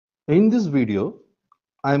In this video,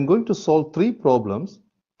 I am going to solve three problems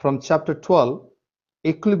from chapter 12,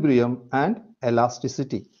 Equilibrium and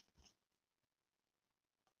Elasticity.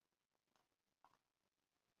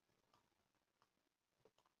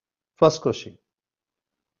 First question.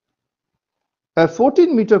 A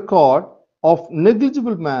 14-meter cord of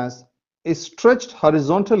negligible mass is stretched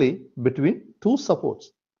horizontally between two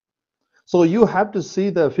supports. So you have to see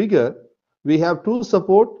the figure. We have two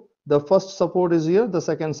supports. The first support is here, the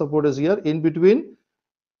second support is here. In between,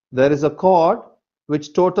 there is a cord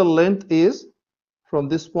which total length is from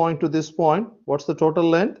this point to this point. What's the total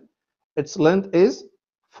length? Its length is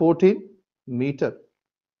 14 meter.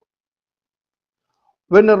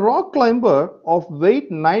 When a rock climber of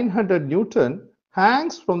weight 900 Newton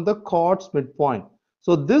hangs from the cord's midpoint.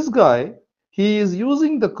 So this guy, he is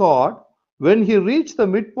using the cord. When he reaches the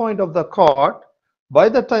midpoint of the cord, by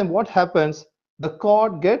the time what happens, the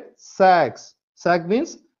cord gets sags. Sag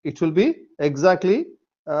means it will be exactly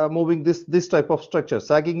moving this type of structure.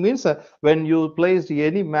 Sagging means when you place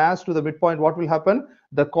any mass to the midpoint, what will happen?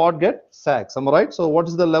 The cord gets sags. Am I right? So what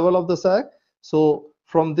is the level of the sag? So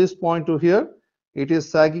from this point to here, it is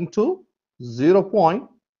sagging to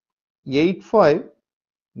 0.85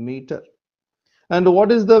 meter. And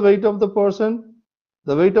what is the weight of the person?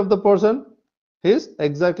 The weight of the person is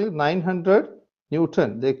exactly 900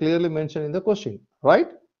 Newton. They clearly mentioned in the question, right?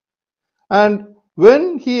 And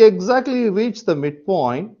when he exactly reached the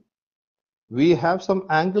midpoint, we have some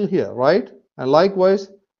angle here, right? And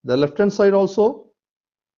likewise, the left hand side also,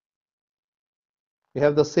 we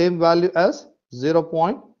have the same value as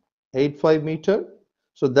 0.85 meter.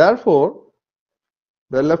 So therefore,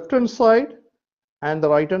 the left hand side and the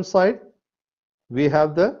right hand side, we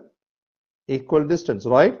have the equal distance,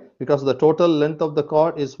 right? Because the total length of the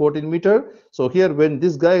cord is 14 meter. So here, when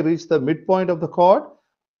this guy reached the midpoint of the cord,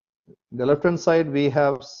 the left hand side we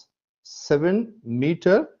have 7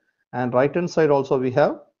 meter, and right hand side also we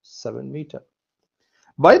have 7 meter.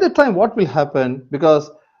 By the time what will happen,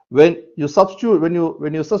 because when you substitute,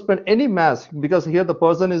 when you suspend any mass, because here the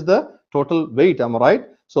person is the total weight, am I right?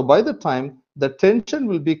 So by the time the tension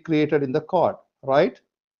will be created in the cord, right?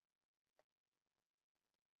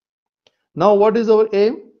 Now what is our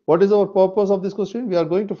aim? What is our purpose of this question? We are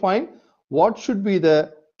going to find what should be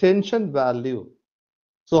the tension value.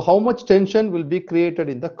 So how much tension will be created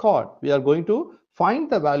in the cord? We are going to find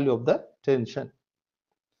the value of the tension.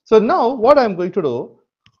 So now what I'm going to do,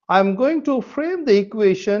 I'm going to frame the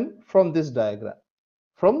equation from this diagram.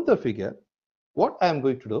 From the figure, what I'm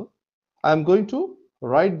going to do, I'm going to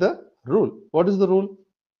write the rule. What is the rule?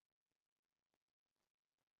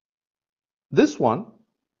 This one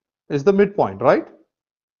is the midpoint, right?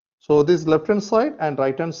 So this left hand side and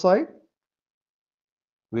right hand side,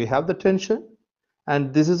 we have the tension,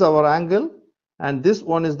 and this is our angle, and this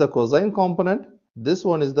one is the cosine component, this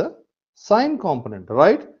one is the sine component,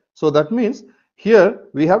 right? So that means here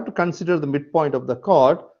we have to consider the midpoint of the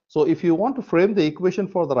cord. So if you want to frame the equation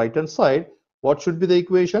for the right hand side, what should be the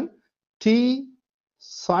equation? T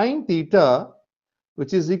sine theta,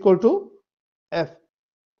 which is equal to F,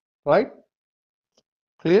 right?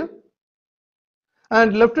 Clear?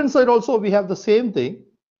 And left hand side also we have the same thing.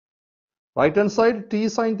 Right hand side T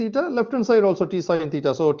sine theta, left hand side also T sine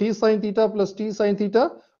theta. So T sine theta plus T sine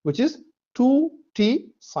theta, which is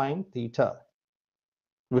 2T sine theta,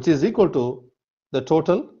 which is equal to the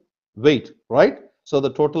total weight, right? So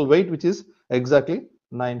the total weight, which is exactly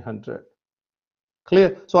 900.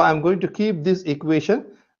 Clear? So I'm going to keep this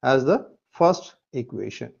equation as the first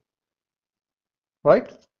equation, right?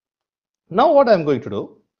 Now what I'm going to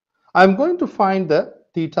do, I'm going to find the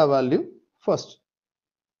theta value first.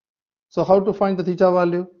 So how to find the theta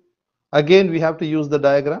value? Again, we have to use the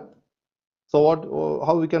diagram. So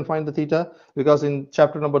how we can find the theta? Because in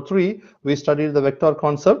chapter number 3, we studied the vector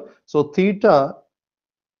concept. So theta,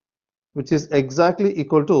 which is exactly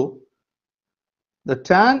equal to the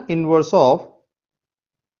tan inverse of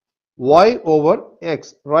y over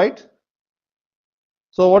x, right?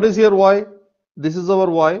 So what is here y? This is our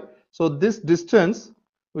y. So this distance,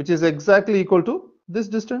 which is exactly equal to this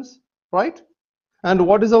distance, right? And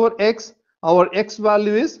what is our x? Our x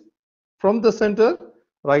value is from the center,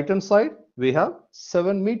 right hand side, we have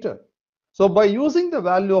 7 meter. So by using the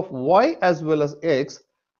value of y as well as x,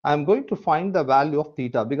 I'm going to find the value of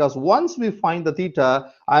theta, because once we find the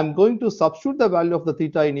theta, I'm going to substitute the value of the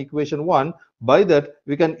theta in equation 1. By that,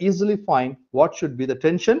 we can easily find what should be the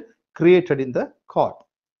tension created in the cord.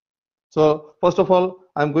 So first of all,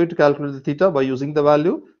 I'm going to calculate the theta by using the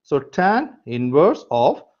value. So tan inverse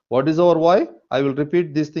of, what is our y? I will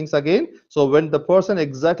repeat these things again. So when the person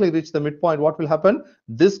exactly reach the midpoint, what will happen?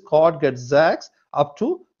 This cord gets zags. up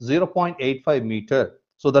to 0.85 meter.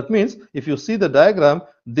 So that means if you see the diagram,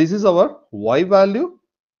 this is our y value,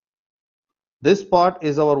 this part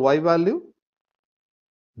is our y value,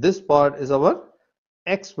 this part is our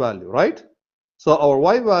x value, right? So our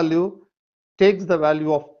y value takes the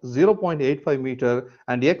value of 0.85 meter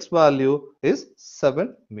and x value is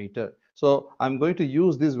 7 meter. So I'm going to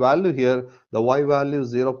use this value here. The y value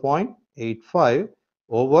is 0.85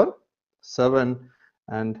 over 7,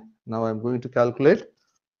 and now I'm going to calculate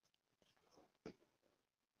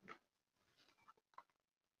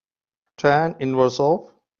tan inverse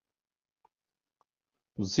of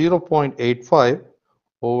 0.85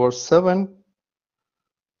 over 7.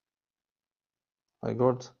 I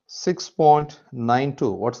got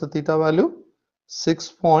 6.92. What's the theta value?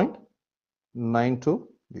 6.92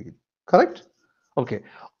 degree. Correct? Okay.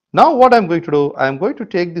 Now what I'm going to do, I'm going to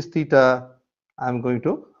take this theta, I'm going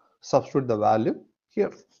to substitute the value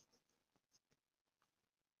here.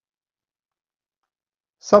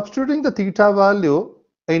 Substituting the theta value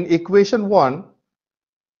in equation 1,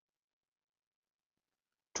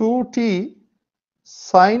 2t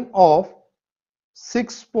sine of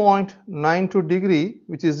 6.92 degree,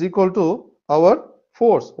 which is equal to our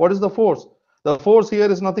force. What is the force? The force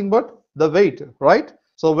here is nothing but the weight, right?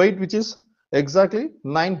 So weight, which is exactly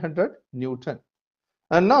 900 Newton.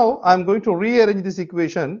 And now I'm going to rearrange this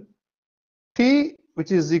equation. T,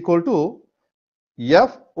 which is equal to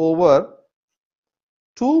F over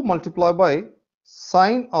 2 multiplied by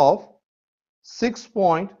sine of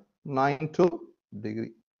 6.92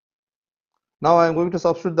 degree. Now I am going to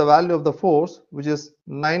substitute the value of the force, which is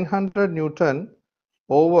 900 Newton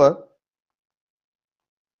over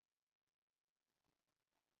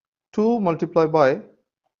 2 multiplied by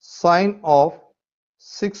sine of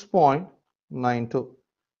 6.92.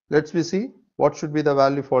 Let's see what should be the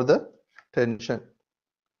value for the tension.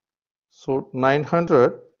 So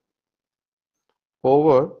 900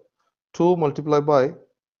 over 2 multiplied by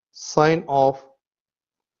sine of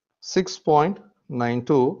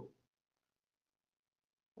 6.92.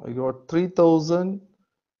 I got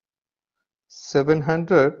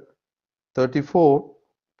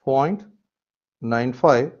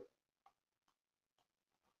 3734.95.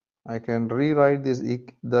 I can rewrite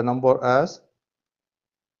the number as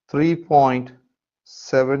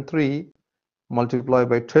 3.73 multiplied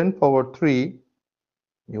by 10 power 3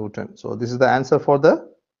 Newton. So this is the answer for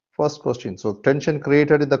the first question. So tension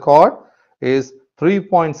created in the cord is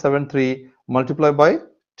 3.73 multiplied by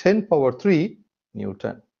 10 power 3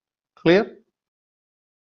 Newton. Clear?